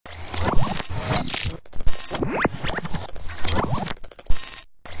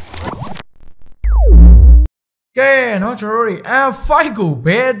Okay, no sorry. Fight go.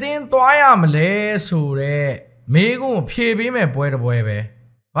 Bedin toya male sure. Mego phoebe me boy the boy be.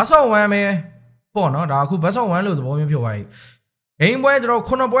 Basa wan me. Po no da ku basa wan lo the boy me phyo ba. Game boy ကျွန်တော်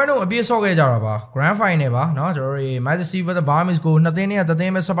ခုနှစ်ပွဲလုံးအပြည့်ဆော့ခဲ့ကြတာပါ Grand Final ပါเนาะကျွန်တော်တို့ MYTHIC with the BURMESE GHOULS နှစ်သင်းနဲ့တစ်သ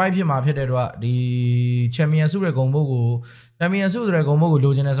င်းပဲ survive ဖြစ်မှာဖြစ်တဲ့တော့ဒီ Champion ဆုတဲ့ဂုဏ်ပုတ်ကို Champion ဆုတဲ့ဂုဏ်ပုတ်ကို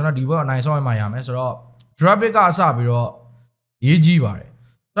လိုချင်တယ်ဆိုတော့ဒီဘက်အနိုင်ဆော့ရမှာရမယ်ဆိုတော့ Draft pick ကအစပြီးတော့ရေးကြီးပါတယ်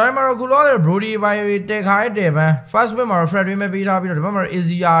ဒါပေမဲ့ခုလောတဲ့ Brody ဘိုင်တက်ခါတဲ့ပန်း First pick မှာ Freddy မဲ့ပေးထားပြီးတော့ဒီဘက်မှာ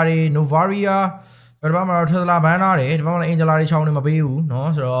Asia တွေ Novaria ဒီဘက်မှာ Tesla ဘန်းသားတွေဒီဘက်မှာ Angela တွေချောင်းနေမပေးဘူးเนาะ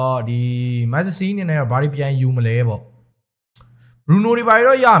ဆိုတော့ဒီ MYTHIC အနေနဲ့ဘာတွေပြန်ယူမလဲပေါ့ Bruno တွေပါ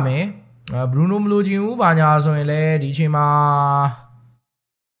တော့ရမယ် Bruno မလို့ချင်ဘူးဘာညာဆိုရင်လည်းဒီအချိန်မှာ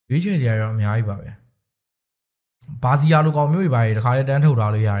ရွေးချယ်ကြရတော့အများကြီးပါပဲဘာစီယာလိုကောင်မျိုးတွေပါတခါလေးတန်းထုတ်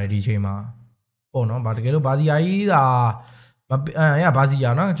ထားလို့ရတယ်ဒီအချိန်မှာပေါ့နော်ဘာတကယ်လို့ဘာစီယာကြီးသာရဘာစီယာ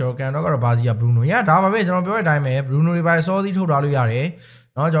နော်ကျွန်တော်ကန်တော့ကတော့ဘာစီယာ Bruno ရဒါပါပဲကျွန်တော်ပြောတဲ့အတိုင်းပဲ Bruno တွေပါစောသီးထုတ်ထားလို့ရတယ်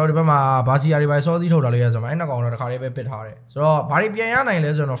နော်ကျွန်တော်ဒီဘက်မှာဘာစီယာတွေပါစောသီးထုတ်ထားလို့ရဆိုတော့အဲ့နှစ်ကောင်တော့တခါလေးပဲပစ်ထားတယ်ဆိုတော့ဘာတွေပြန်ရနိုင်လဲ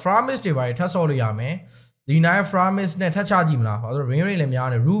ဆိုတော့ Framis တွေပါထပ်ဆော့လို့ရမယ်ဒီနိုင် Framis နဲ့ထပ်ချကြည့်မလားဘာလို့ rain လည်းများ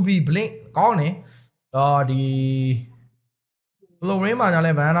တယ် Ruby Blink ကောင်းတယ်ဒီ Rain မှာညာ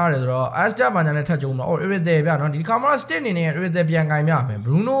လဲဘန်ထားတယ်ဆိုတော့ Asta မှာညာလဲထပ်ကြုံတော့ Irithel ဗျာနော်ဒီ camera stick အနေနဲ့ Irithel ပြန်ကင်ပြမယ်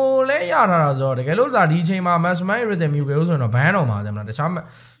Bruno လည်းရထားတာဆိုတော့တကယ်လို့သာဒီအချိန်မှာ Maxman Irithel မြူခဲ့လို့ဆိုရင်တော့ဘန်တော့မှာတယ်မလားတခြား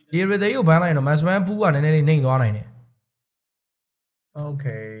ဒီ Irithel ကိုဘန်လိုက်ရင်တော့ Maxman ပူးကနည်းနည်းလေးနှိမ့်သွားနိုင်တယ်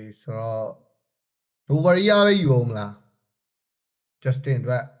Okay ဆိုတော့ Novaria ပဲယူအောင်မလား Justin အ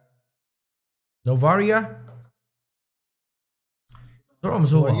တွက် Novaria တော့မ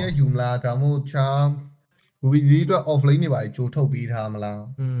ဆိုးပါဘူး Novaria ယူမလားဒါမှမဟုတ်ချာ Ruby ဒီအတွက် offlane တွေပါကြိုးထုတ်ပေးထားမလား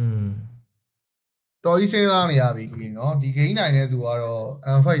တော်ကြီးစဉ်းစားနေရပြီเนาะဒီ game နိုင်တဲ့သူကတော့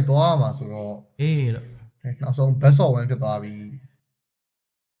M5 သွားမှာဆိုတော့အေးလို့နောက်ဆုံး best of 1ဖြစ်သွားပြီ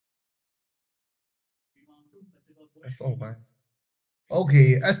best of 1 Okay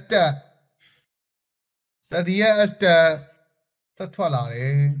Asta Study Asta သက်ထွက်လာတ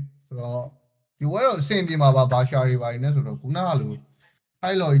ယ်ဆိုတော့ဒီဝဲတော့အဆင်ပြေမှာပါဘာရှာတွေပါနေဆိုတော့ခုနကလို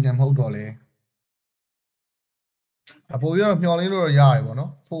အဲ့လော်ကြီးနဲ့မဟုတ်တော့လေအပေါ်ရတော့မျောလင်းလို့ရတယ်ပေါ့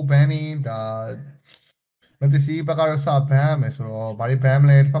နော် full banning ဒါမတစီဘက်ကတော့စဘန်မယ်ဆိုတော့ဘာတွေဘန်မ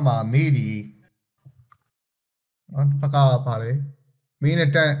လဲတစ်ဖက်မှာမေးဒီဘက်ကပါလေမင်းနဲ့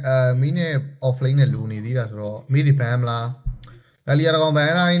တက်မင်းနဲ့ offlane နဲ့လူနေသေးတာဆိုတော့မေးဒီဘန်မလားဒါလီယာကောင်ဘ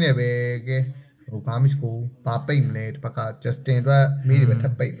န်တိုင်းနဲ့ပဲကဲဟိုဘာမစ်ကိုဘာပိတ်မလဲတစ်ဖက်က Justin အတွက်မေးဒီပဲထ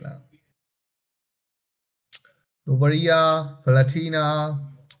ပ်ပိတ်လား Novaria Valentina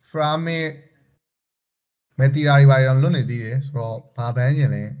Framis မတီရာတွေပါတော့လွတ်နေသေးတယ်ဆိုတော့ဘာဘန်းကျ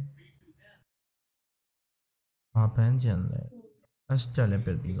င်လဲဘာဘန်းကျင်လဲ Asta လည်းပြ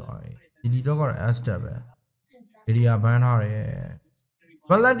စ်ပြီးသွားပြီဒီတော့ကတော့ Asta ပဲဒီကဘန်းထားတယ်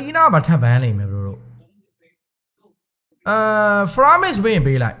Valentina ဘာထပ်ဘန်းလိမ့်မယ်ဘရိုတို့Framis ဘင်း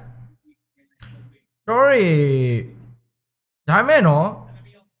ပေးလိုက် sorry ဒါမဲ့နော်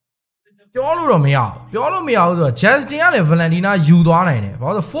ပြောလို့တော့မရဘူးဆိုတော့ Justin ကလည်း Valentina ယူသွားနိုင်တယ်ဘာ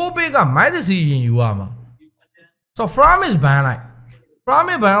လို့4 pick က MYTHIC ရင်ယူရမှာဆို Framis ဘန်းလိုက်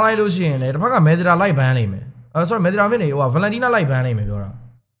လို့ရှိရင်လေတစ်ဖက်က Medra လိုက်ဘန်းလိမ့်မယ်sorry Medra ဖြစ်နေဟို Valentina လိုက်ဘန်းလိမ့်မယ်ပြောတာ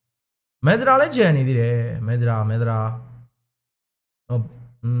Medra လည်းကျန်နေသေးတယ် Medra ဟို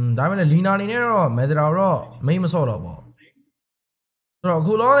ဒါမှမဟုတ် Lina အနေနဲ့တော့ Medra တော့ main မဆော့တော့ပေါ့ဆိုတော့အ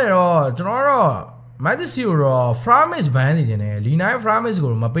ခုလောတော့ကျွန်တော်တော့ MYTHIC ကိုတော့ Framis ဘန်းနေခြင်းနဲ့ Lina Framis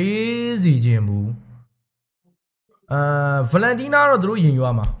ကိုမပေးစီခြင်းဘူးValentina တော့သူတို့ရင်ယူရ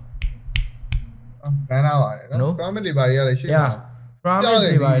မှာဘန်းလာပါတယ်နော် Framis တွေပါရလည်းရှိတယ် Framis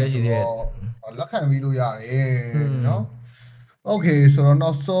တွေပါလည်းရှိတယ်လက်ခံပြီးလို့ရတယ်နော် Okay ဆိုတော့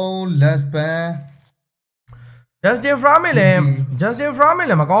နောက်ဆုံး last ban Justin Framis လ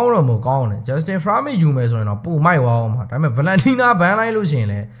ည်းမကောင်းတော့မကောင်းတယ် Justin Framis ယူမယ်ဆိုရင်တော့ပိုမိုက်သွားအောင်ပါဒါပေမဲ့ Valentina ဘန်းလိုက်လို့ရှိရင်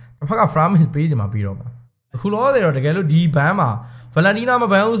လည်းတစ်ဖက်က Framis ပေးချင်မှပြီးတော့မှာအခုလောတယ်တော့တကယ်လို့ဒီဘန်းမှာ Valentina မ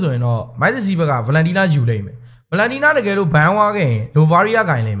ဘန်းဘူးဆိုရင်တော့ MYTHIC ဘက်က Valentina ယူလိမ့်မယ် Valentina တကယ်လို့ဘန်းသွားခဲ့ရင် Novaria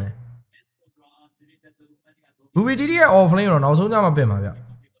ကင်လိမ့်မယ် Ruby TD ရဲ့ offlane တော့နောက်ဆုံးကြမှာပြစ်မှာဗျ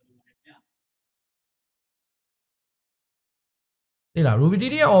သိလား Ruby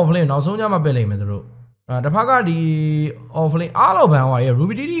TD ရဲ့ offlane နောက်ဆုံးကြမှာပြစ်လိမ့်မယ်သူတို့တစ်ဖက်ကဒီ offlane အားလုံးဘန်းသွားရဲ့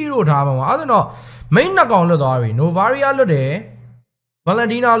Ruby TD တို့ထားပါမှာအဲ့ဒါတော့ main နှစ်ကောင်လွတ်သွားပြီ Novaria လွတ်တယ်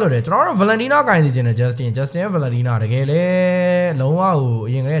Valentina လွတ်တယ်ကျွန်တော်တို့ Valentina ကင်နေခြင်းနဲ့ Justin Valentina တကယ်လေလုံးဝဟိုအ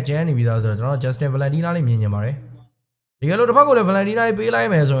ရင်ကကျန်းနေပြီးသားဆိုတော့ကျွန်တော် Justin Valentina လေးမြင်ကြပါတယ်တကယ်လို့တစ်ဖက်ကလည်း Valentina ပေးလိုက်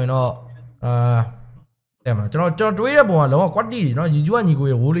မယ်ဆိုရင်တော့တဲ့မှာကျွန်တော်တွေးတဲ့ပုံကလုံးဝ quality တွေနော် YouTube ကညီကို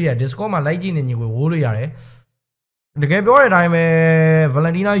ရဝိုးလို့ရ Discord မှာ like ကြည့်နေညီကိုဝိုးလို့ရတယ်တကယ်ပြောတဲ့အတိုင်းပဲ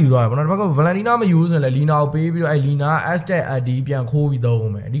Valentina ယူသွားတယ်ပေါ့နော်တစ်ဖက်က Valentina မယူဆိုရင်လည်း Lina ကိုပေးပြီးတော့အဲ Lina Asta AD ပြန်ခိုးပြီး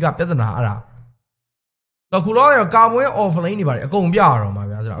သုံးမယ်အဓိကပြဿနာအဲ့ဒါ တော့ခုလောရကာမွေး offline တွေပါတယ်အကုန်ပြရတော့မှာ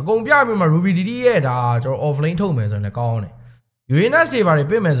ဗျာဆိုတော့အကုန်ပြပြီးမှ Ruby DD ရဲ့ဒါကျွန်တော် offline ထုတ်မယ်ဆိုရင်လည်းကောင်းတယ် UNS တွေပါတယ်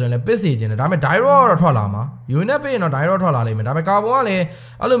ပြစ်မယ်ဆိုရင်လည်းပစ်စီခြင်းတယ်ဒါပေမဲ့ Direct တော့ထွက်လာမှာ UNS ပြရင်တော့ Direct ထွက်လာလိမ့်မယ်ဒါပေမဲ့ကာဗွန်ကလည်း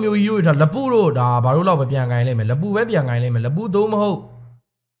အဲ့လိုမျိုး hero တွေထားလက်ပူတို့ဒါဘာလို့လောက်ပဲပြန်ကိုင်းလိမ့်မယ်လက်ပူပဲပြန်ကိုင်းလိမ့်မယ်လက်ပူသုံးမဟုတ်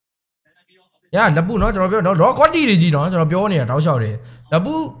လက်ပူเนาะကျွန်တော်ပြောတော့ raw quality တွေကြီးเนาะကျွန်တော်ပြောနေတာတောက်လျှောက်တယ်လက်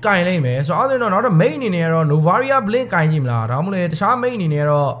ပူကိုင်းလိမ့်မယ်ဆိုတော့အဲ့ဒါတော့နောက်တော့ main အနေနဲ့ကတော့ Novaria Blink ကိုင်းကြည့်မလားဒါမှမဟုတ်လေတခြား main အနေနဲ့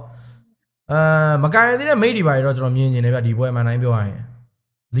တော့မကိုင်းသေးတဲ့ main တွေပါတော့ကျွန်တော်မြင်နေတယ်ဗျဒီပွဲအမှန်တိုင်းပြောရရင်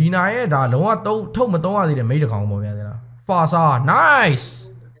လီနာရဲ့ဒါလုံးဝထုတ်မသုံးရသေးတဲ့ main တစ်ကောင်ပေါ့ဗျာလားFasa nice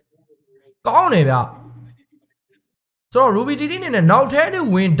ကောင်းတယ်ဗျဆိုတော့ Ruby DD နဲ့နောက်ထဲတွေ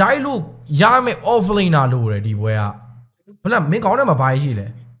ဝင် die လို့ရမယ် offlaner လို့ရတယ်ဒီပွဲကဘယ်လဲမင်းကောင်းတယ်မှာဘာရှိလဲ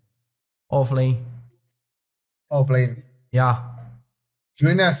offlane ရာ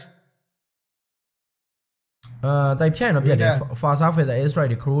Jonas တိုက်ဖြန့်တော့ပြတ်တယ် Fasa feather air strike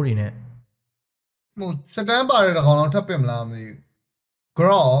တွေ crow တွေနဲ့ဟိုစတန်ပါတဲ့ကောင်တော့ထပ်ပစ်မလားမသိဘူး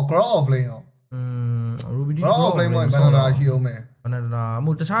grow offlane ရောRuby DD grow offlane မှာဘယ်နာရှိအောင်မယ်ဘယ်နာမ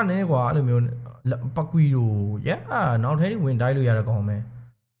ဟုတ်တခြားနည်းကွာအဲ့လိုမျိုးပကွီတို့နောက်ထဲတွေဝင် die လို့ရတဲ့ကောင်ပဲ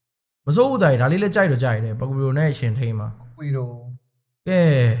မစိုးဘူးတိုင်ဒါလေးလည်းကြိုက်တော့ကြိုက်တယ်ပကွီတို့နဲ့ရှင်ထိန်မှာပကွီတို့ကဲ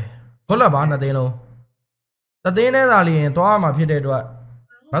ဟုတ်လားပါနှစ်သိန်းလုံးတသိန်းနဲ့သာလျင်သွားမှာဖြစ်တဲ့အတွက်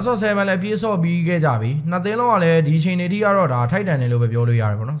ဘတ်ဆော့7လည်းပြေးဆော့ပြီးခဲ့ကြပြီနှစ်သိန်းလုံးကလည်းဒီချိန်နေထိကတော့ဒါထိုက်တန်တယ်လို့ပဲပြောလို့ရ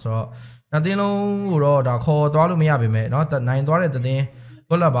တယ်ပေါ့နော်ဆိုတော့နှစ်သိန်းလုံးကိုတော့ဒါခေါ်သွားလို့မရပါပဲเนาะနိုင်သွားတဲ့သိန်း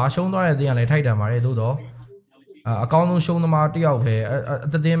ဟုတ်လားပါရှုံးသွားတဲ့သိန်းကလည်းထိုက်တန်ပါတယ်သို့တော့အကောင်းဆုံးရှုံးသမားတစ်ယောက်ပဲအ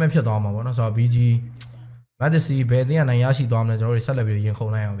သိန်းပဲဖြစ်သွားမှာပေါ့နော်ဆိုတော့ BG MYTHIC ဘယ်သိန်းကနိုင်ရရှိသွားမလဲကျွန်တော်တို့ဆက်လက်ပြီးရင်ခု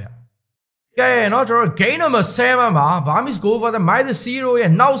န်လိုက်အောင်ဗျကဲเนาะကျွန်တော် game number 7ပါ BURMESE GHOULS for the MYTHIC ရဲ့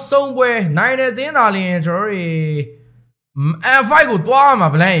နောက်ဆုံးပွဲနိုင်တဲ့သိန်းသာလျင်ကျွန်တော်တို့F5 ကိုသွားမှာ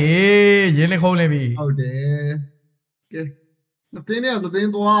ဗလန်ရေးရင်းနေခုံးနေပြီဟုတ်တယ်ကဲတသိန်းနဲ့တသိ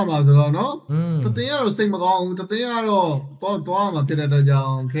န်းသွားမှာဆိုတော့เนาะတသိန်းကတော့စိတ်မကောင်းဘူးတသိန်းကတော့သွားမှာဖြစ်တဲ့အတွက်ကြော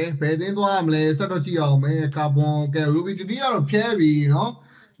င့်โอเคဘယ်သိန်းသွားမလဲဆက်တော့ကြည့်အောင်မယ်ကာဗွန်ကဲ Ruby DD ကတော့ဖြဲပြီเนาะ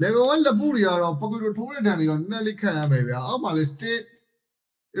level 1လက်ပူတွေကတော့ပကွေတို့ထိုးတဲ့တန်တွေတော့နည်းနည်းလေးခံရမယ်ဗျာအောက်မှာလေ state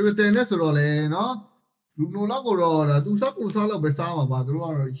irritant နဲ့ဆိုတော့လေเนาะလူနိုလောက်ကိုတော့ဒါသူစားကိုစားလောက်ပဲစားမှာပါသူတို့က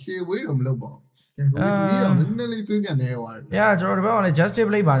တော့ရှေဝေးတော့မလုပ်ပါဘူးRuby DD တော့နည်းနည်းလေးတွေးပြန်နေသွားတယ်ကျွန်တော်ဒီဘက်မှာလည်း Justice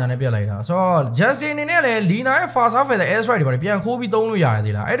Blade ဘာညာနဲ့ပြတ်လိုက်တာဆိုတော့ Justice အနေနဲ့လည်း Lina ရဲ့ Fast Off တဲ့ Air Strike တွေပြန်ခိုးပြီးသုံးလို့ရတယ်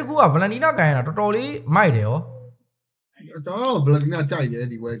သေးလားအဲ့တကူက Valentina ကန်ရတာတော်တော်လေးမိုက်တယ်ရောကျွန်တော် Valentina ကြိုက်တယ်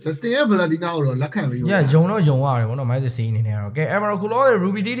ဒီပွဲ Justin ရဲ့ Valentina ကိုတော့လက်ခံပြီးယုံတော့ယုံရတယ်ဗောနော် MYTHIC အနေနဲ့ကတော့ကဲ Emerald Cool ရဲ့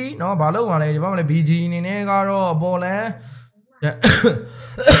Ruby DD เนาะဘာလို့မှလဲဒီဘက်မှာလည်း BG အနေနဲ့ကတော့အပေါ်လန်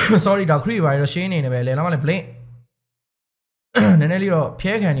sorry ဒါ Cree ပါတော့ရှင်းနေတယ်ပဲလေနောက်မှလည်း Blink နည်းနည်းလေးတော့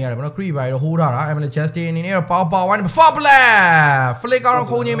ဖျဲခံနေရတယ်ဗောနော် Cree ပါတော့ဟိုးထားတာအဲ့မှာလည်း Justin အနေနဲ့တော့ Power 1 4 Black Flick ကတော့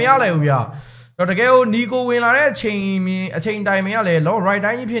ခုံချင်မရလိုက်ဘူးဗျတော့တကယ်ကိုနီကိုဝင်လာတဲ့အချိန်တိုင်မရလဲလော right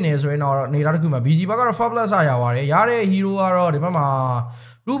တိုင်းကြီးဖြစ်နေဆိုရင်တော့နေတာတစ်ခုမှာ BG ဘက်ကတော့ 4 Plus ရပါတယ်ရတဲ့ hero ကတော့ဒီဘက်မှာ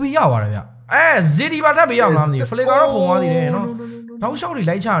Ruby ရပါတယ်ဗျZiddy ပါတက်ပေးရမလားမသိဘူး Flick ကတော့ပုံသွားသေးတယ်နော်တောင်းလျှောက်တွေ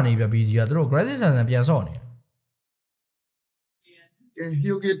လိုက်ချနေဗျ BG ကသူတို့ aggressive ဆန်ပြန်ဆော့နေ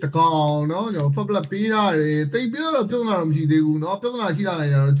Hyugi တကောင်เนาะကျွန်တော် Fablet ပေးရတယ်တိတ်ပြီးတော့ပြဿနာတော့မရှိသေးဘူးเนาะပြဿနာရှိလာနို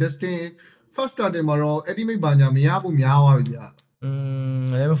င်တာတော့ Justin first starting မှာတော့ Ultimate ဘာညာမရဘူးများသွားပြီဗျာ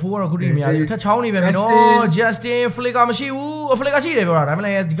level 4ကတော့ခုတည်းမရဘူးထက်ချောင်းနေပဲမင်းနော် Justin Flicker မရှိဘူး Flicker ရှိတယ်ပြောတာဒါပေ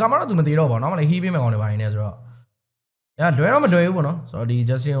မဲ့ဒီကမှာတော့သူမသေးတော့ပါနော်မလဲ heal ပေးမယ်ကောင်းနေပါနေဆိုတော့လွယ်တော့မလွယ်ဘူးပေါ့နော်ဆိုတော့ဒီ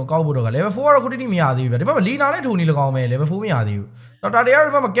Justin ကိုကောက်ဖို့တော့က level 4ကတော့ခုတည်းမရသေးဘူးဗျဒီဘက်မှာ Lina နဲ့ထုံနေလကောင်းမယ် level 4မရသေးဘူးတော့တာတရား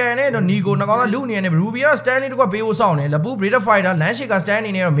ဒီဘက်မှာကန်နေတော့ Nico နှကောင်ကလူနေနေ Ruby က Stanley တကွပေးဖို့စောင့်နေလပူ Breeder Fighter Landshaker Stand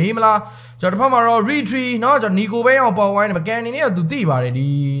နေနေတော့မေးမလားကျွန်တော်တစ်ဖက်မှာတော့ Retreat เนาะကျွန်တော် Nico ပဲအောင်ပေါ်ဝိုင်းနေမကန်နေနေတော့သူသိပါတယ်ဒီ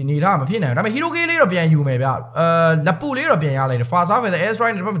နေထားမဖြစ်နိုင်ဘူးဒါပေမဲ့ Hero Key လေးတော့ပြန်ယူမယ်ဗျလပူလေးတော့ပြန်ရလိုက်တယ် Fast Off တဲ့ Air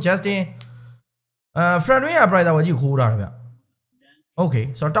Strike တစ်ဖက်မှာ Justin Friend Wing က Brighter ဝကြီးခိုးထားတယ်ဗျOkay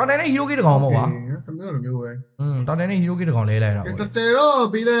ဆိုတော့တာတန်နဲ့ Hero Key တကောင်မဟုတ်ပါတမျိုးပဲတာတန်နဲ့ Hero Key တကောင်လဲလိုက်တာပေါ့တဲတော့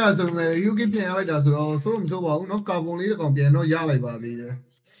ပြီးလိုက်ရဆိုပေမဲ့ Hero Key ပြန်ရလိုက်တာဆိုတော့ဆိုလို့မဆိုပါဘူးเนาะကာဗွန်လေးတကောင်ပြန်တော့ရလိုက်ပါသေးတယ်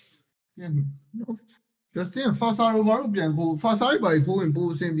Justin Fasa ရောဘာလို့ပြန်ခိုး Fasa ဘာခိုးရင်ပို့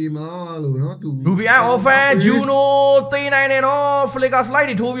စင်ပြေမလားလို့เนาะသူ Ruby Offer Juno တေးနိုင်တယ်เนาะ Flicker slide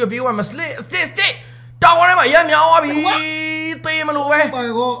တွေထိုးပြီးပြေးသွားမ slip တောင်းရမှာရမ်းမြောင်းသွားပြီတေးမလို့ပဲ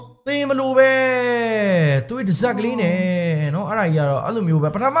တေးမလို့ပဲသူ့ design ကလေးနဲ့เนาะအဲ့ဒါကြီးကတော့အဲ့လိုမျိုးပဲ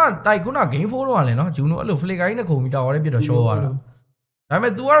ပထမတိုက်ခုန game 4တော့လဲเนาะ Juno အဲ့လို Flicker ကြီးနဲ့ခုံပြီးတောင်းရတဲ့ပြတော့ show သွားတာဒါပေ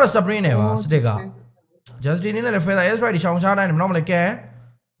မဲ့ तू ကတော့ sprint နဲ့ပါ stick က Justin နဲ့လည်း feather air strike တွေရှောင်ချတိုင်းတော့မလဲကန်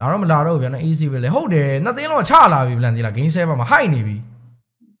လာတော့မလာတော့ဘူးဗျာနော် easy ပဲလေဟုတ်တယ်နှစ်သိန်းလောက်ချလာပြီဗလန်ဒီလား game 7မှာဟိုက်နေပြီ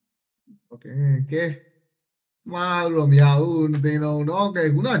Okay ကဲမာတော့မရဘူးနှစ်သိန်းလုံးเนาะကဲ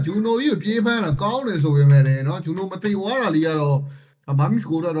ခုန Juno ကြီးကိုပြေးဖမ်းတော့ကောင်းတယ်ဆိုပေမဲ့လည်းเนาะ Juno မသိသွားတာလေးကတော့BURMESE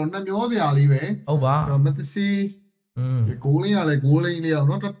GHOULSတော့နှစ်မျောစရာလေးပဲဟုတ်ပါMYTHIC ကိုလင်းရလေကိုလင်းလေးအောင်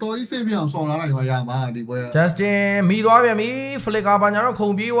နော်တော်တော်ကြီးစိတ်ပြောင်းဆောင်လာနိုင်ပါရမှာဒီပွဲ Justin မိသွားပြန်ပြီ Flicker ဘာညာတော့ခုံ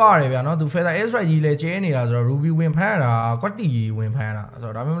ပြေးသွားတယ်ဗျာနော်သူ Feather Airstrike ကြီးလည်းကျဲနေတာဆိုတော့ Ruby ဝင်ဖမ်းတာကွက်တီဝင်ဖမ်းတာဆို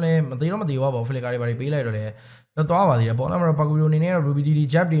တော့ဒါမှမဟုတ်မသေးတော့မသေးပါဘူး Flicker တွေဘာတွေပေးလိုက်တော့လေတော့သွားပါသေးတယ်ပေါ့နော် Pakudo အနေနဲ့ Ruby DD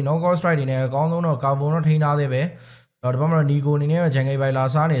Jab တွေ Knockout Strike တွေနဲ့အကောင်းဆုံးတော့ Carbon တော့ထိန်းထားသေးပဲတော့ဒီဘက်မှာ Nico အနေနဲ့ Jungle ဘိုင်လာ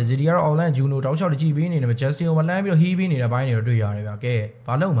စားနေ Zidi ကတော့ Online Juno တောက်လျှောက်တကြည့်ပေးနေတယ် Justin ကိုမလန်းပြီးတော့ heal ပေးနေတဲ့ဘိုင်းတွေတော့တွေ့ရတယ်ဗျာကဲ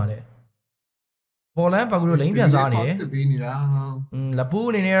ဘာလုပ်မှာလဲပေါ်လန်ပါကူလိမ့်ပြန်စားနေတယ်လပူ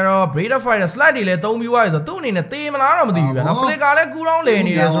အနေနဲ့တော့ Brader Fighter Slide တွေလည်းသုံးပြီးသွားပြီဆိုတော့သူ့အနေနဲ့တေးမလားတော့မသိဘူးဗျာနော် Flicker လည်းကူးတောင်းလဲ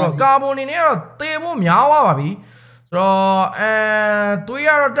နေတယ်ဆိုတော့ Carbon အနေနဲ့တော့တေးဖို့များသွားပါပြီဆိုတော့တွေးရ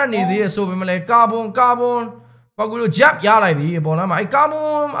တော့တက်နေသေးရဆိုပေမဲ့လည်း Carbon ပါကူလို့ Jab ရလိုက်ပြီပေါ်လန်မှာအဲ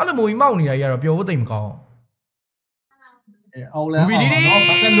Carbon အဲ့လိုမျိုးကြီးမောက်နေတာကြီးကတော့ပျော်ဖို့တိတ်မကောင်းအောင်လဲအောင်တော့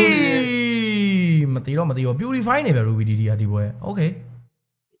ဘာကလို့နေမသိတော့Purify နေဗျ Ruby DD ကဒီပွဲ Okay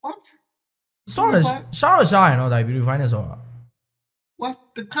What Sorry, sorry, no, that Purify is all. What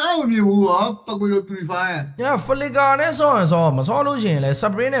the cow you are? Pakulo Purify. Yeah, Flicker and so and so. Masolution, like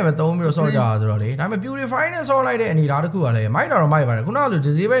Sabrina, but don't be so jazz, really. I'm a Purifying and so like any article. Might or my bad. Could not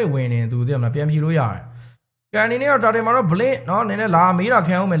disease winning to them, a PMP yard. Can in here, Tatimaro Blade, no, in a la Mira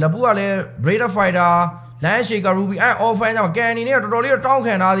Kelm, Lapua, Brader Fighter, Land Shaker Ruby, and all find out can in here to roll your tongue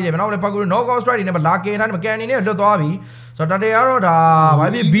and all the Pakulo no go straight in a lucky and a can in here, Lotavi. So today I wrote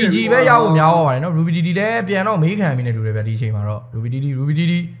BG ပဲရအောင်များပါတယ်နော် Ruby DD လည်းပြန်တော့မေးခံမိနေတူတယ်ဗျဒီချိန်မှာတော့ Ruby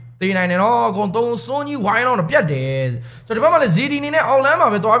DD တေးနိုင်တယ်နော်အကုန်သုံးစွန်းကြီးဝိုင်းတော့ပြတ်တယ်ဆိုတော့ဒီဘက်မှာလည်း ZD နေနဲ့ Outland မှာ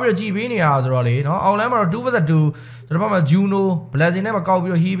ပဲတွားပြီးတော့ကြည်ပေးနေရတာဆိုတော့လေနော် Outland မှာတော့2 vs 2ဆိုတော့ဒီဘက်မှာ Juno Blessing နဲ့မကောက်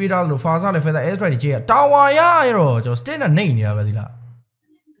ပြီးတော့ heal ပေးထားလို့ Fasa လည်း Feather Airstrike ကြီးက Tower ရရောကျွန်တော် Stick နဲ့နှိမ့်နေတာပဲဒီလား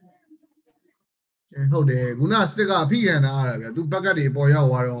ဟုတ်တယ်ခုန Stick ကအဖိခံတာရတယ်ဗျသူဘက်ကတွေပေါ်ရောက်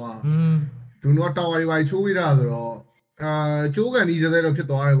သွားတော့Juno Tower တွေပါချိုးပေးတာဆိုတော့ကျိုးကန်ဒီစတဲ့တော့ဖြစ်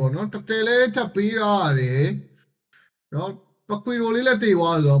သွားတယ်ပေါ့နော်တတဲလေးထပ်ပေးတာရတယ်နော်ပကွေရိုလေးလည်းတေ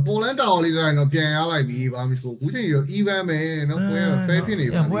သွားဆိုတော့ပေါ်လန်တာဝါလေးတိုင်းတော့ပြန်ရလိုက်ပြီဘာမှမဆိုခုချိန်ကြီးတော့ even ပဲနော်ပွဲကတော့ fair ဖြစ်နေ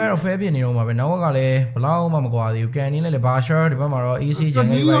ပါပွဲကတော့ fair ဖြစ်နေတော့မှာပဲနောက်ကလည်းဘလောက်မှမကွာသေးဘူးကန်နင်းလည်းဘာရှာဒီဘက်မှာတော့ AC ဂျန်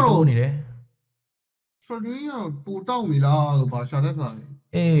လေးပဲတိုးနေတယ်ဖရဒရီကတော့ပူတောက်နေလားလို့ဘာရှာတဲ့ဆိုတာ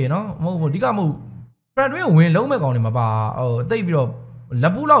အေးနော်မဟုတ်အဓိကမဟုတ်ဖရဒရီဝင်လုံးမဲ့ကောင်တွေမပါဟိုတိတ်ပြီးတော့လ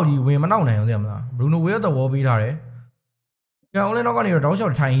က်ပူးလောက်ကြီးဝင်မနောက်နိုင်အောင်သိရမလား Bruno Will တော့ဝေါ်ပေးထားတယ်ကန်အောင်လည်းနောက်ကနေတော့တောက်လျှော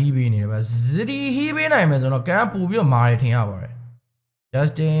က်ထိုင်ဟီးပေးနေတယ်ဗျ Zidi ဟီးပေးနိုင်မယ်ဆိုတော့ကန်ပူပြီးတော့မာတယ်ထင်ရပါတယ်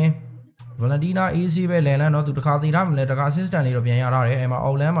Justin Valentina AC ပဲလဲလန်းတော့သူတခါတည်ထားမှလည်းတခါ assistant လေးတော့ပြန်ရထားတယ်အဲ့မှာ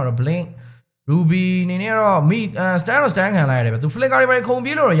Outland မှာတော့ Blink Ruby နေနေတော့ stand ခံလိုက်ရတယ်ဗျသူ Flicker တွေပဲခုံ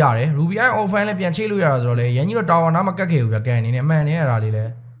ပြေးလို့တော့ရတယ် Ruby I offline လည်းပြန်ချိတ်လို့ရတာဆိုတော့လေရန်ကြီးတော့ Tower နားမကတ်ခဲ့ဘူးဗျကန်နေနေအမှန်နေရတာလေးလဲ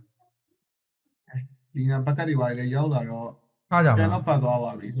ဒီနာဘက်ကတွေပါလေရောက်လာတော့ထားကြပါပြန်တော့ပတ်သွား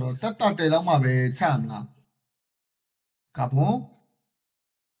ပါပြီဆိုတော့တက်တယ်လောက်မှပဲချမလားကပွန်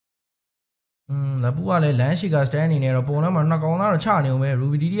လပူကလည်းလမ်းရှိက stand အနေနဲ့တော့ပုံထဲမှာနှစ်ကောင်သားတော့ချနေအောင်ပဲ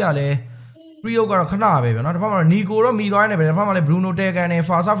Ruby DD ကလည်း Rio ကတော့ခဏပဲဗျနော်တစ်ဖက်မှာ Nico တော့မိသွားနေပဲတစ်ဖက်မှာလည်း Bruno Tegan နဲ့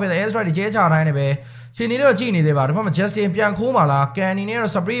Fasa Feather Airstrike တွေကျဲချတိုင်းနေပဲရှင်နေတော့ကြည့်နေသေးပါတစ်ဖက်မှာ Justin ပြန်ခိုးပါလား Can အနေနဲ့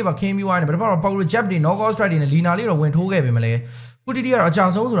တော့ spray ပါခင်းပြီးသွားနေပဲတစ်ဖက်မှာ Power Jab တွေ Knockout Strike တွေနဲ့ Lina လေးတော့ဝင်ထိုးခဲ့ပြီမလဲခု DD ကတော့အကြ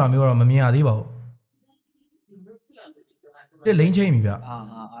ဆုံးဆိုတာမျိုးတော့မမြင်ရသေးပါဘူးတစ်လိမ့်ချင်းပြီဗျ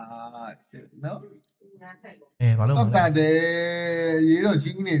နော်ဘာလို့မလဲပတ်တယ်ရေးတော့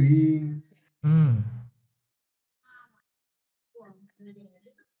ကြီးနေပြီ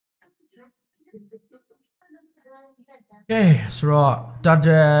ကဲဆိုတော့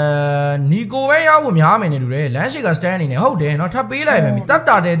နီကိုပဲရောက်ဖို့များမယ်နေတူတယ်လမ်းရှိက stand အနေနဲ့ဟုတ်တယ်เนาะထပ်ပေးလိုက်ပဲတတ်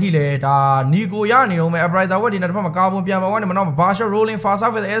တာတဲ့အထိလဲဒါနီကိုရနေတော့မယ် Aprizer Wet ဒီနေ့တစ်ဖက်မှာကာဘွန်ပြန်ပါဝင်မနော် Basher Rolling Fast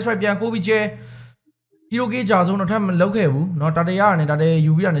With Airstrike ပြန်ကိုပြီးကျဲဟီရိုကေကြာဆုံးတော့ထပ်မလောက်ခဲ့ဘူးเนาะတတရနဲ့တတ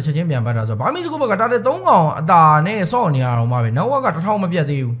ယူပြီးတော့ချက်ချင်းပြန်ပတ်တာဆိုတော့ဘာမီစကူဘက်ကတတ3កောင်အတာနဲ့ဆော့နေရအောင်ပါပဲနောက်က1000မပြတ်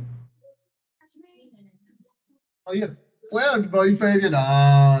သေးဘူးဟုတ်ရဲ့ပွဲတော့တော်ကြီးဖဲပြတာ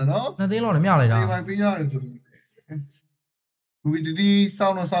เนาะနှစ်သိန်းလောက်လည်းမြလိုက်တာပေးရတယ်ဆိုRuby DD စော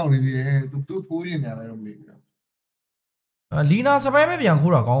င်းနေသေးတယ်သူဖိုးရင်ညာလည်းတော့မသိဘူးလီနာစပိုင်ပဲပြန်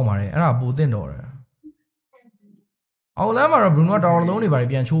ခိုးတာကောင်းပါတယ်အဲ့ဒါပိုတင်တော်တယ်အောင်လမ်းမှာတော့ Bruno တော်လုံးတွေပါ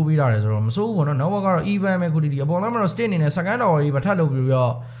ပြန်ချိုးပေးတာတယ်ဆိုတော့မစိုးဘူးပေါ့နော်နောက်ဘက်ကတော့ even ပဲခုဒီအပေါ်လမ်းမှာတော့ stick အနေနဲ့ second tower ကြီးပါထပ်လုပ်ပြီး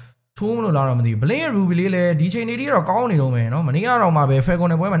တော့ချိုးမလို့လားတော့မသိဘူး Blink Ruby လေးလည်းဒီချိန်လေးတွေတော့ကောင်းနေတော့မယ်နော်မနေ့ကတော့မှပဲ Falcon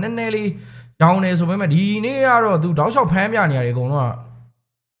နဲ့ပွဲမှာနည်းနည်းလေး down နေဆိုပေမဲ့ဒီနေ့ကတော့သူတောက်လျှောက်ဖမ်းပြနေရတယ်အကုန်လုံးက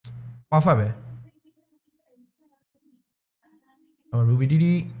perfect ပဲRuby DD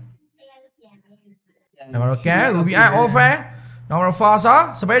အဲ့မှာတော့ Can Ruby I offer နောက်တော့ Fasa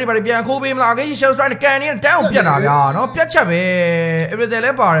စပယ်တွေပါပြန်ခိုးပေးမလားအကေး Shell Strike နဲ့ကန်နေတန်းအောင်ပြတ်တာဗျာနော်ပြတ်ချက်ပဲ everything လ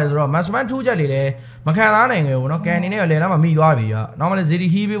ည်းပါတယ်ဆိုတော့ Maxman 2ချက်လေးလည်းမခံစားနိုင်ခဲ့ဘူးနော်ကန်နေနဲ့လည်းတော့မမိသွားပြီဗျာနောက်မှလည်း ZD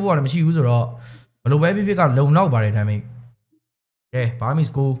heal ပေးဖို့ကလည်းမရှိဘူးဆိုတော့ဘလို့ပဲဖြစ်ဖြစ်ကလုံလောက်ပါတယ်ဒါပေမဲ့ကဲဘာမီစ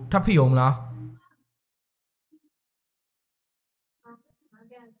ကိုထပ်ဖိအောင်မလား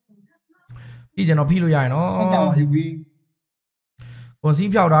ပြီးကျွန်တော်ဖိလို့ရရင်နော် ဟုတ်ပါယူပြီး ကို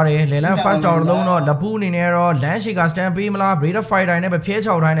စီးဖြောက်ထားတယ်လေလန် first tower လုံးတော့လပူးအနေနဲ့တော့လမ်းရှိက stand ပေးမလား Raider Fighter နဲ့ပဲဖျဲ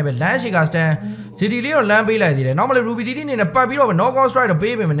ချောက်တိုင်းနဲ့ပဲလမ်းရှိက stand city လေးတော့လမ်းပေးလိုက်သေးတယ်နောက်မှလည်း Ruby DD အနေနဲ့ပတ်ပြီးတော့ knockout strike တော့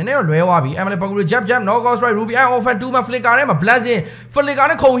ပေးပေးမယ်နည်းနည်းတော့လွဲသွားပြီ ML Paguru jab knockout strike Ruby I offer 2 မှာ flicker နဲ့မှာ blazing flicker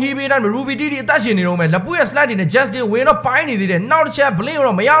နဲ့ခုံဟီးပေးတိုင်းမှာ Ruby DD အသက်ရှင်နေတော့မယ်လပူးရဲ့ slide တွေနဲ့ Justin ဝင်တော့ပိုင်းနေသေးတယ်နောက်တစ်ချက် blink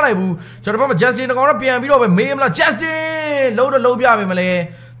တော့မရလိုက်ဘူးကျွန်တော်ဘက်မှာ Justin တကောင်တော့ပြန်ပြီးတော့ပဲမေးမလား Justin လုံးတော့လုံးပြပေးမလဲ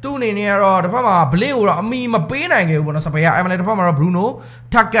သူ့အနေနဲ့ကတော့တစ်ဖက်မှာ blink ကိုတော့အမီမပေးနိုင်ခဲ့ဘူးပေါ့နော်စပယ်က ML တစ်ဖက်မှာတော့ Bruno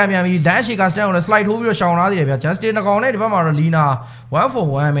ထပ်ကန်ပြန်ပြီး dash ရှိက stand ကိုလည်း slide ထိုးပြီးတော့ရှောင်ထားသေးတယ်ဗျာ Justin တကောင်နဲ့တစ်ဖက်မှာတော့ Lina 1 for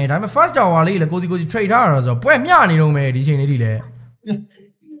 1ပဲဒါပေမဲ့ first tower လေးလည်းကိုစီ trade ထားရတော့ဆိုပွဲမျှနေတော့မယ်ဒီချိန်လေးထိလည်း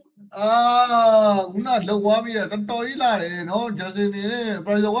ခုနလောက်သွားပြီးတော့တော်တော်ကြီးလာတယ်နော် Justin နေနဲ့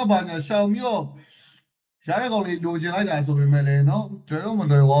pressure ကဘာညာရှောင်ပြီးတော့ရတဲ့ကောင်လေးလိုချင်လိုက်တာဆိုပေမဲ့လည်းနော်ကျွဲတော့မ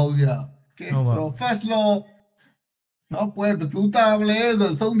လွယ်သွားဘူးဗျာကဲဆိုတော့ first law နော်ပွဲဘသူတာမလဲ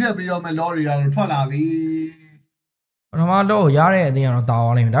ဆိုဆုံးဖြတ်ပြီးတော့မဲ့ law တွေကတော့ထွက်လာပြီပထမတော့ရတဲ့အတင်းကတော့တာ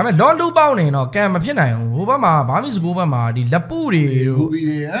သွားလိမ့်မယ်ဒါပေမဲ့ law လူပေါက်နေတော့ကံမဖြစ်နိုင်ဘူးဟိုဘက်မှာဘာမှစကူဘက်မှာဒီလက်ပုတွေတို့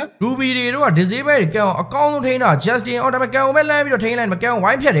Ruby တွေတို့က disable တွေကံအကောင်းဆုံးထိန်းတာ Justin အော်ဒါပေမဲ့ကံကိုပဲလမ်းပြီးတော့ထိန်းလိုက်မကံ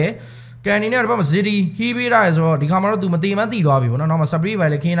ဝိုင်းဖြတ်တယ်ကန်နေနဲ့တော့မှ City ဟီးပေးတာဆိုတော့ဒီခါမှာတော့ तू မတေးမှန်းတည်သွားပြီပေါ့နော်နောက်မှ Spray ပဲ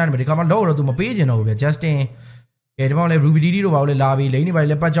လေခင်းထားတယ်ဒီခါမှာတော့ तू မပေးချင်တော့ဘူးဗျ Justin ကဲဒီမှာလည်း Ruby DD တို့ပါလို့လာပြီးလိန်နေပါ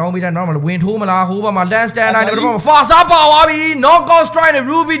လေပတ်ချောင်းပေးတယ်နောက်မှဝင်ထိုးမလားဟိုဘက်မှာ Land Stand တိုင်းဒီမှာ Fasa ပါသွားပြီ Knockout Strike နဲ့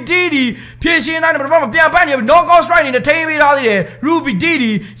Ruby DD ဖြည့်ရှင်းတိုင်းဒီမှာပြန်ပတ်နေပြီ Knockout Strike နဲ့ထိန်းပေးထားသေးတယ် Ruby DD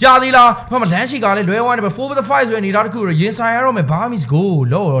ရသေးလားဒီမှာ Land ရှိကလည်းလွဲသွားတယ်4 with the 5ဆိုရင်နေတာတခုတော့ရင်ဆိုင်ရတော့မယ် BURMESE GHOULS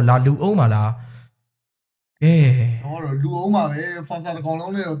လောလာလူအောင်ပါလားတော့လူအောင်ပါပဲ Fasa တကောင်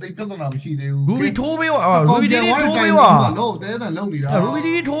လုံးနဲ့တော့တိတ်ပြဿနာမရှိသေးဘူး Ruby ထိုးပေးပါ Ruby DD ထိုးပေးပါလို့တဲတန်လုံနေတာ Ruby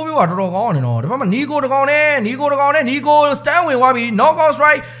DD ထိုးပေးပါတော်တော်ကောင်းနေတော့ဒီဘက်မှာ Nico တကောင်နဲ့ Nico stand ဝင်သွားပြီ Knockout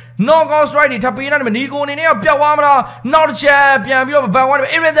Strike တွေထပ်ပေးတယ် Nico အနေနဲ့ပြတ်သွားမလားနောက်တစ်ချက်ပြန်ပြီးတော့ဘန်ဝါးတယ်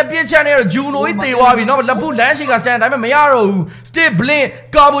Area ပြစ်ချက်နဲ့တော့ Juno ကြီးတေသွားပြီနော်လက်ပုလမ်းရှိက stand ဒါပေမဲ့မရတော့ဘူး Stay Blink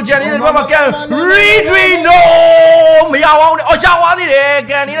Carbo Jan နဲ့ဒီဘက်မှာ Can Retreat no မရပါဘူးအော်ကြောက်သွားသေးတယ်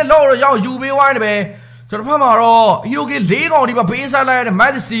ကန်နေနဲ့လောတော့ရောက်ယူပေးသွားတယ်ပဲကျွန်တော်ဖတ်မှာတော့ Hero K ၄កောင်ဒီမှာပေးစားလိုက်ရတယ်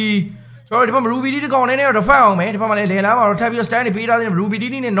MYTHIC ကျွန်တော်ဒီမှာ Ruby DD တကောင်နဲ့တော့ defend အောင်မယ်ဒီဘက်မှာလည်းလေလမ်းမှာတော့ထပ်ပြီး stand တွေပေးထားသေးတယ် Ruby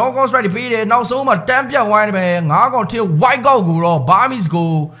DD နဲ့ knockout strike တွေပေးတယ်နောက်ဆုံးမှာတန်းပြောက်ဝိုင်းတယ်ပဲ၅កောင်ထစ် white ကောက်ကိုတော့ BURMESE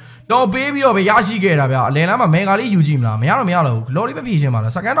ကိုတော့ပေးပြီးတော့ပဲရရှိခဲ့တာဗျအလယ်လမ်းမှာ mega လေးယူကြည့်မလားမရတော့ဘူးလော်လေးပဲဖြည့်ရှင်းပါ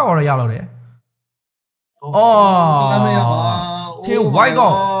လား second တော့ရလောက်တယ်အော်ထစ် white ကော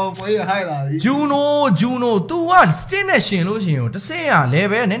က်ပွဲရဟိုက်လာပြီ Juno तू က stick နဲ့ရှင်လို့ရှင်တစင်းရ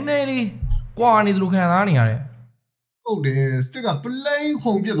level နည်းနည်းလေးကွာနေသလိုခံစားနေရတယ်ဟုတ်တယ် stick က plain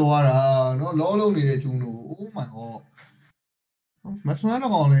ခုံပြစ်သွားတာနော်လောလုံးနေတဲ့ဂျူနို oh my god မစမ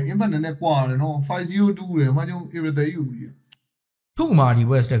တော့ကောင်းလေ impact နည်းနည်းကွာတယ်နော်502တယ်မှကျုံ irritate ယူပြီးထုမာဒီ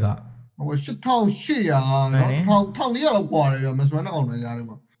west ကဟို8800နော်1400လောက်ကွာတယ်ပြမစမတော့ကောင်းတယ်ကြားတယ်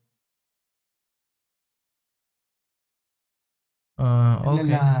မှာโอเค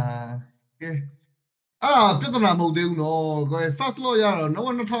ကဲအဲ့ဒါပြဿနာမဟုတ်သေးဘူးနော် first lot ရတော့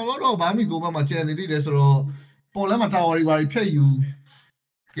တော့2000လောက်တော့BURMESE GHOULS ဘက်မှာကျန်နေသေးတယ်ဆိုတော့ပေါ်လမ်းမှာ tower တွေပါဖြတ်ယူ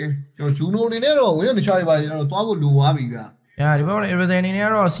ကဲကျွန်တော်ဂျူနိုအနေနဲ့တော့ဝင်းရနေချာတွေပါတော့သွားဖို့လိုသွားပြီဗျာဒီဘက်မှာ everything အနေနဲ့က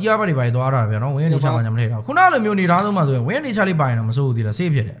တော့ CR ဘက်တွေပါသွားတာဗျာနော်ဝင်းရနေချာမှညာမထည့်တော့ခုနလိုမျိုးနေသားဆုံးမှဆိုရင်ဝင်းရနေချာလေးပါရင်တော့မစိုးဘူးသေးတာ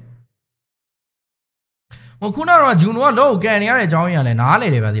safe ဖြစ်တယ်ဟိုခုနကတော့ဂျူနိုကလောကန်နေရတဲ့အကြောင်းရင်းကလည်းနားလေ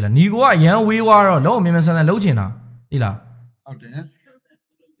တယ်ဗျာဒီလားနီကိုကအရန်ဝေးသွားတော့လောမြန်မြန်ဆန်ဆန်လှုပ်ချင်တာဒီလားဟုတ်တယ်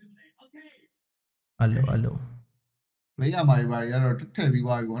အလိုမရမာရီပါရတော့ထည့်ပြီး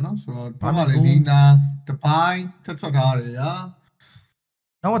သွားပြီပေါ့နော်ဆိုတော့ဘာမှလည်းဒီနာတပိုင်းထွက်ထားတယ်ညာ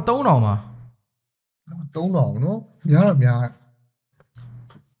နောက်3000ပါ3000နော်များတော့များ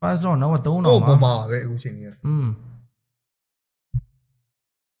ပတ်တော့နောက်3000ပါပဲအခုချိန်ကြီး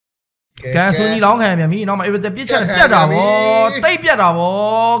ကန်ဆိုနီလောင်းခံပြန်ပြီနောက်မှ everything ပြစ်ချက်ပြတ်တာဗောတိတ်ပြတ်တာဗော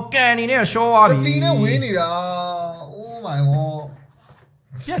ကန်နေနဲ့ရှောသွားပြီတီနဲ့ဝင်းနေတာ oh my god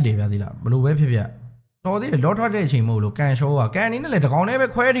ပြတ်တယ်ဗျာဒီလားဘလို့ပဲဖြစ်တော်သေးတယ်လောထွက်တဲ့အချိန်မဟုတ်လို့ကန်ရှောကကန်အနေနဲ့လည်းတကောင်နဲ့ပဲ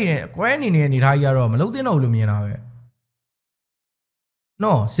ခွဲနေတယ်ခွဲနေနေထားကြီးကတော့မလုံးသင့်တော့ဘူးလို့မြင်တာပဲ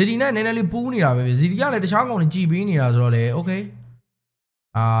နော်စီတီနဲ့နည်းနည်းလေးပူးနေတာပဲစီတီကလည်းတခြားကောင်တွေကြည်ပေးနေတာဆိုတော့လေโอเค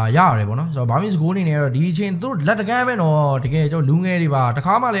ရတယ်ပေါ့နော်ဆိုတော့BURMESE GHOULSအနေနဲ့တော့ဒီအချိန်သူတို့လက်တကမ်းပဲနော်တကယ်ကျွန်တော်လူငယ်တွေပါတ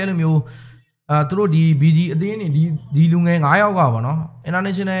ခါမှလည်းအဲ့လိုမျိုးသူတို့ဒီ BG အသင်းနေဒီလူငယ်9ယောက်ကပေါ့နော်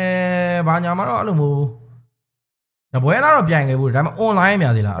international ဘာညာမှာတော့အဲ့လိုမျိုးဒါဘွဲလာတော့ပြိုင်ခဲ့ဘူးဒါပေမဲ့ online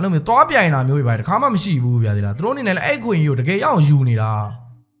များသေးလားအဲ့လိုမျိုးသွားပြိုင်တာမျိုးတွေပါတခါမှမရှိဘူးဗျာသေးလားသူတို့အနေနဲ့လည်းအဲ့ခွင့်ကြီးကိုတကယ်ရအောင်ယူနေတာ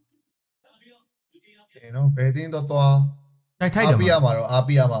နော်ဘယ်တင်းတော့သွားထိုက်တယ်အားပြရမှာတော့အား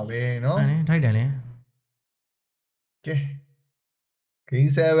ပြရမှာပဲနော်ထိုက်တယ်လေကဲ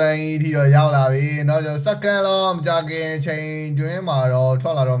Game 7 ထိတော့ရောက်လာပြီเนาะကျွန်တော် second တော့မကြခင်ချိန်တွင်းမှာတော့ထွ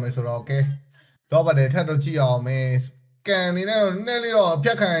က်လာတော့မယ်ဆိုတော့ okay တော့ပါတယ်ထပ်တော့ကြည့်အောင်မယ် can in a nearly or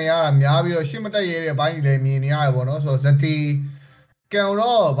Piacan, Yabi or Shimata, buying them in the Ivono, so Sati can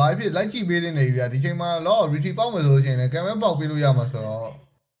roll by like you building area, DJ my law, Richie Palmer's ocean, and can about Williams or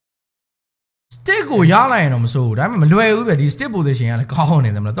stick go yala and so I'm a way this stable position and a cone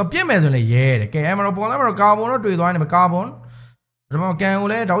in them. The Piemez, yeah, the camera polymer carbon to the one of carbon. The can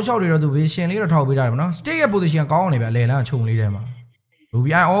let out show the vision little talk with them. Stay a position cone if I lay lunch only them.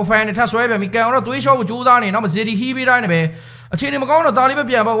 We are all fan, that's why we can't do show with Judan in our city. He be done a chain of Magona,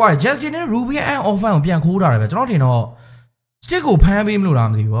 Taliban, but why? Just in a ruby and all fan Pian Kuda, but not in all. Stick go Pammy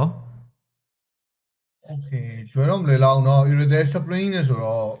Muram. Okay, Jerome Long, no, you're the discipliners or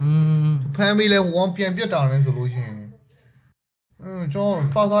all. Pammy 1 p.m. down solution. John,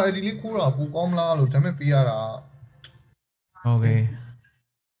 Father, I really cool up, who come la, Lieutenant Piara. Okay.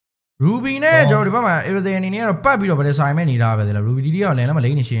 Ruby, ne, Jordy, Mama, if they near a puppy over the Simon, Ruby, and I'm a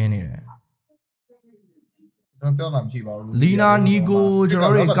lady. Lina, Nigo,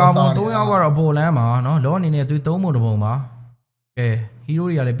 Jordy, Camo, Toya, a Bolama, no, don't in it to Tomo the Boma. Eh, he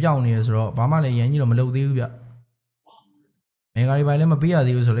really a pioneers, Bama, and you know, Melody. Mega by Lemapia,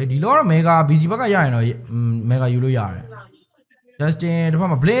 the usually, the Lord Mega, Biji Bagayano, Mega Yuluya. Just in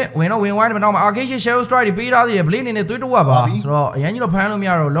the play, when we want to know, Acacia shells try to beat out the plane in the Twitter Waba. So, Yanino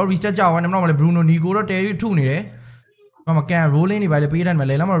Panamia, Lord, we stretch out when I'm normally Bruno Nigo, Terry Tuni. From a can roll any by the Peter and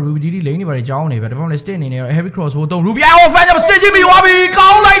Malama, Ruby Lane by Johnny, but I'm standing near a heavy crossbow. Ruby, our fan of staging me, Wabby,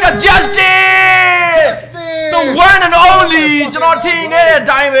 call like the justice! The one and only, Jonathan,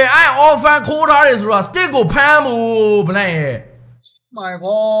 Diamond, I often called her as Rustigo Pamu, Blay. My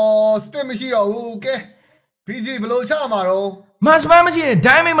God, Stemishiro, okay? PG below Chamaro. Mas machine,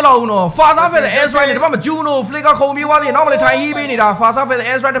 Diamond Malone, fast off at the S right from a Juno, Flicker, Komi, what the normally tie he been it, fast off at the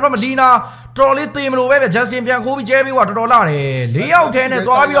S right from a Lina, Trolley team, over Justin Biancobi, Jerry, what Dollar, Leo 10 and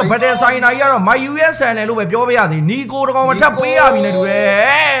Fabio, but there's sign a year of my US and Lube Biovia, the Nico, the Tapia in the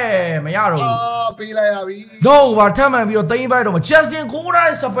way, Mayaro. No, what time have you think about Justin Kura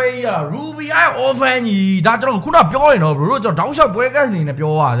is a pair, Ruby, I often ye, that don't could not join or root or down shop breakers in a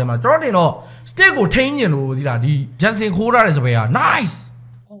pure, them a Jordan, still go 10 years old, Justin Kura is a pair, nice.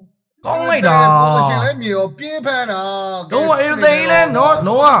 Come later. Let me your paper now. No, if they let no,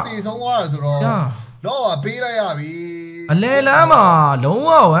 yeah. No, a pay a lama,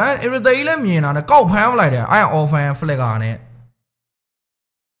 no, and if they let me in on a cow pound like that, I often flag on it.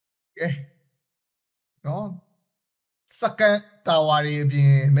 No, second Tawari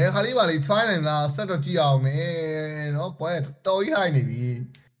being Mehali trying and set of Gio, man, no poet, Toy High.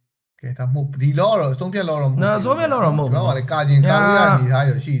 Get a move the law, don't be a lot of no, so be a lot of move. The guardian,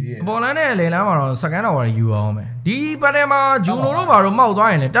 Bolane, Lama, second hour you are me. Deep Padema, Juno, Mount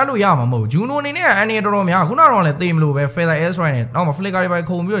Island, Taluyama, Juno, in there, and the Romia, who not only team loop, where feather is running, no more flicker by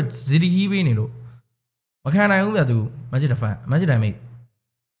comb, Ziddy Hibino. What can I do? Imagine I make.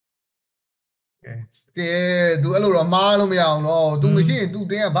 Do a little mile no, do machine, do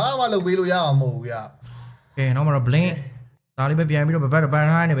there, Bama, William, yeah. Okay, no more blame. Taliban behind me, better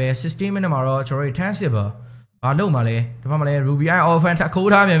behind the system in the Maro, Tory Tansible. I know Malay, the family Ruby, I often take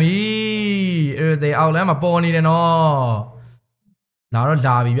cold time me. They outland a pony and all. Now,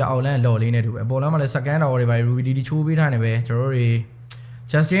 Darby, outland low in it. Bolama, second or by Ruby did 2 behind away, Tory.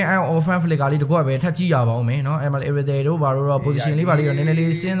 Just I often legally to go away, touchy about me, no, I'm every day, no, Barrow position, Liberty, and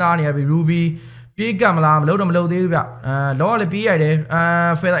Nelly, Sin on every Ruby. Big Gamma, load them low, Lord P.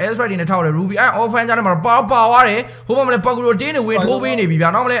 Feather S right in the tower, Ruby. I often tell them about power, who want to Paguro dinner with Hobini,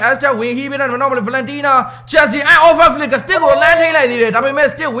 normally Esther, we he been and normally Valentina. Just the I offer flick a still landing like it. I may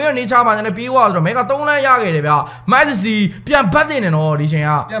still wear each other and a P. Water, make a tone like Yaga, MYTHIC, Pian Patin and all this.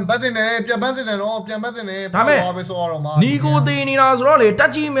 Pian Patin and all, Pian Patin, Nico Dini's rolly,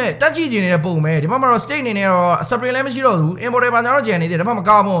 touchy me, touchy in a boom, the mama of staying in here, Sabrina Lemishiro, Emboreva Jenny, the Mama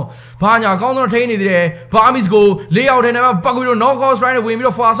Camo, Panya, Counter. BURMESE GHOULS, lay out and never bug with no cause right away. We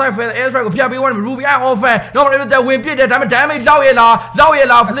far side for the air strike of Piabi one Ruby. I offer no that we beat that damage. Lawyer,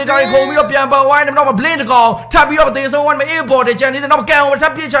 Flicker, we up Yamba, wine and not blame the call. Tappy up there, so one may import it. Jenny, the no can over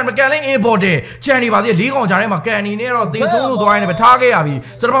Tappy and McCallan import it. Jenny, but the legal Johnny McCanny near of this old wine of a target.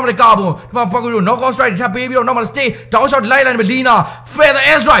 So the public carbon, Paguru, no cause right, Tappy, or normal stay, down shot Lyla and Medina, feather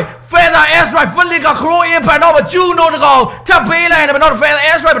air strike, Flicker, crow impact, no, but you know the goal. Tappy land, but not feather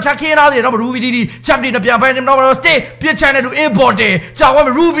air strike, but Taki and all the number Ruby. Chapter in the Pian number stay, Pia China to import it.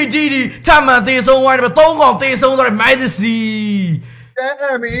 Chawan Ruby Didi, Tama, they so wide, but don't go, they so like MYTHIC.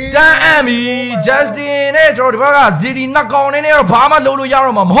 Damn, just in it, or the Ziddy knock on in there, Bama Lolo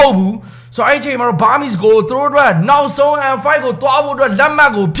Yaramam Hobu. So I came our BURMESE GHOULS through red, now so and fight go to Abu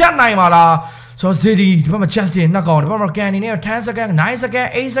Lamago, Pian Naimala. So city, the Justin, not gone, the Bomber can in here 10 seconds, 9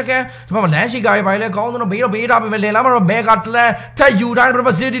 seconds, 8 seconds, the Bomber Lancy guy by the Golden Beat of Beat up in the number of Mega tell you that from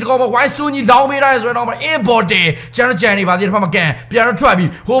a city to go. Why soon you down me as well over import day. Channel Jenny by the Bomber can, Piano Trabi,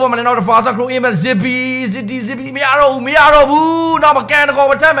 Hoberman and other fast crew, even Zippy, Miaro, boo, no mechanic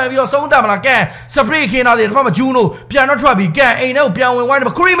over time, and we are so damn like can. Sabri came out there from a Juno, Piano Trabi, can ain't no piano, one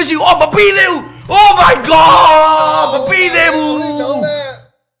of a cream machine, oh, but be there. Oh my god, but be there.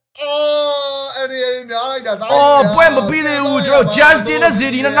 Oh, when be the Ujo just in a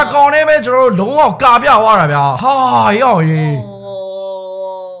city and not on image or long cabia or hi,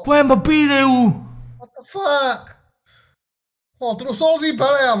 oh, when be the what the fuck? Oh, through salty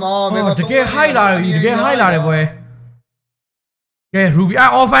Palama, to get highlighted, boy. Yeah, Ruby, I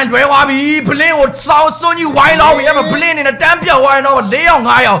often where we play or South Sony while we have a plane in a Tampia wine over Leon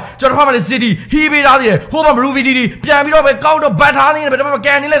Isle, to the family city. He be out here, home of Ruby Didi, Piano, count of bad honey, but a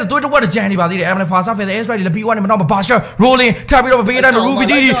candy let do it to what a Jenny by the Emily Fasa for the S ready to be one of number pasture, rolling, tapping over Peter and Ruby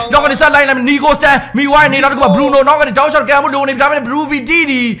Didi, not on the sideline, and Nico stand, me wine, not go Bruno, not on the Tower Gamble, don't Ruby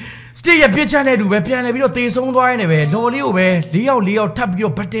Didi. Stay a bitch and do a piano, we don't take some wine away, Leo, tap your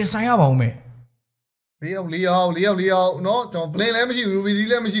birthday sign about me. Leo, no, don't play let me see, Ruby,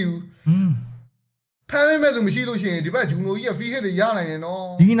 let me see you. Pammy met the machine, the bad, you know, you have the yarn and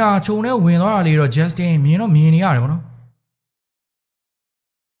all. Dina, Chona, win or little just a me,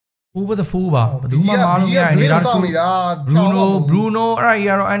 over the fool, but do my Bruno, or any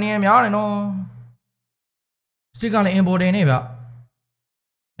yarn or stick on the import neighbor.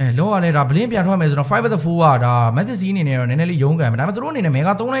 Low and a blame Piano is no 5 of the fool, medicine in here and nearly younger, and I'm thrown in a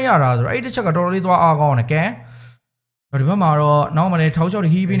megaton yards, right? Check a dolly to our on a care. But Mamaro normally tells you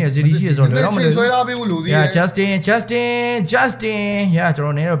he been as it is or yeah, Justin, yeah,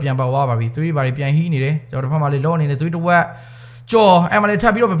 thrown in a piamba, 3 by pian he needed, so the family loan in the Twitter where Joe, Emily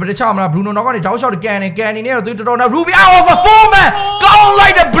Tabio, but the charm, Bruno, not only tells you again and can in here to the Ruby out of a foreman, go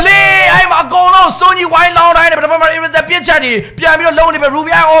like the blade. I'm a goal, Sony White Long, but the Piachadi, Piano lonely, but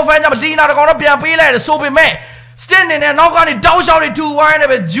Ruby out of and Dina, the corner Piampila, the soapy man. Standing there, not going to douse out two wine of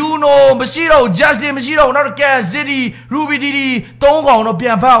Juno, Machiro, Justin Machiro, not a Kansas City, Ruby Didi, don't go no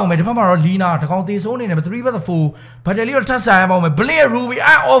Piampa, made the Pama Lina, the county is only number 3 by the fool, but a little Tassa moment, Blair Ruby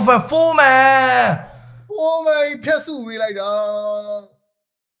out of a foreman. Oh my Piasu, we like that.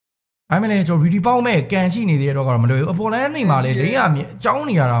 I mean, it's already bound me, can't see the other Malu, upon any Malay,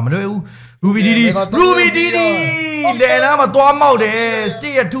 Johnny Aramalu, Ruby Didi, then I'm a Tom Mode,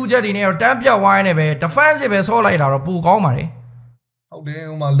 stay at 2 jetting air, Tampia wine, the fancy vessel like our pool comedy. Oh,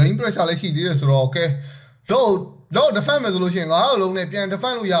 damn, my lane pressure, I see this, okay. So, the family losing all on the pian, the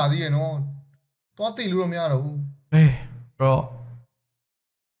final yard, you know. What the room yard? Eh, bro.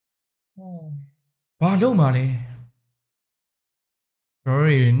 Hello, Mali.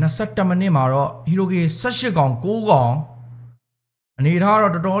 Sorry, Nasata Manimaro, Hiroki Sashigon, go on. I need her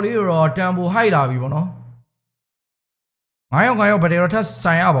to dolly or Tambu Haida, you know. I don't know, but they're just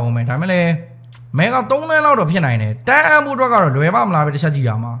sign up on me. I'm a mega don't allow the pianine. Damn, would rock out, I'm like the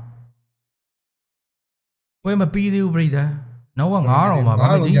Sajiyama. When a pee breather, no one are on my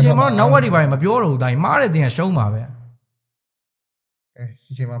DJ, nobody by my bureau, I married the show my way.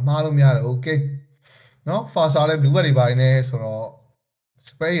 She came a malum, okay. No, fast all blue by nest or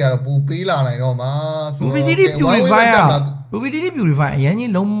spray a pupilla, I know, ma. We did purify. We did purify any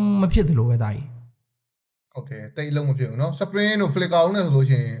long pietro die. Okay, take long of you, no? Soprano flick out of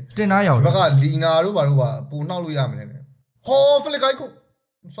Lucian. Stay I out. Lina Ruba, Puna Luyaman. Ho, flick.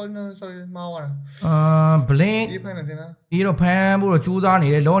 Sorry, Mawar. Blink. Hero Pam or Judan,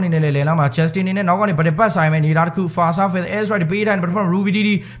 alone in the Lama, Chestin in and only but the best I mean, Iraku fast off with Ezra the beat and from Ruby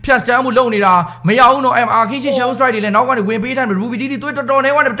Didi, Piastamu Lonira, Mayauno, and Arkishi shows right and not going to win beat and Ruby Didi to it, don't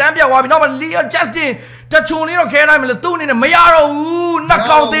want to Tampia, why not Leo Justin, Tachunino, can I'm Latun in a Mayaro, knock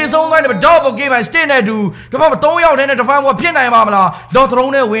out this own line of a double game I stand there do. The Papa don't out and the farm Pina Mamala, don't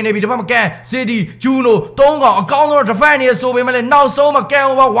throw it when they be the Papa can, City, Juno, Tonga, a corner to Fanny, so women now so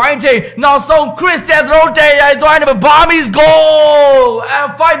McCann. White now so Christian Rote I don't have a BURMESE goal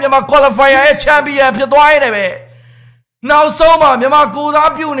and 5 Myanmar Qualifier champion Pidwine now so much Myanmar good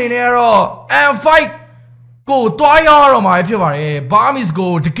up in arrow and fight go to my pure BURMESE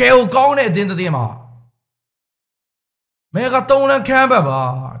goal to kill gone at the end of the game. Megaton and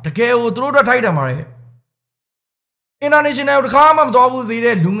Canberra to kill through the title. International come double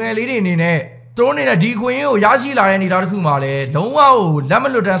the Lunga leading in it. Thrown in a decoy, Yashi Lion, Kumale, Loma,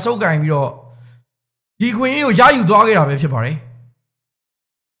 Lamelo, and so kind of decoy, Yayu dog it up if you party.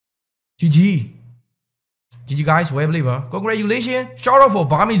 GG guys, web labor. Congratulations, shout out for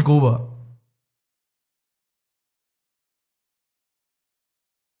BURMESE GHOULS.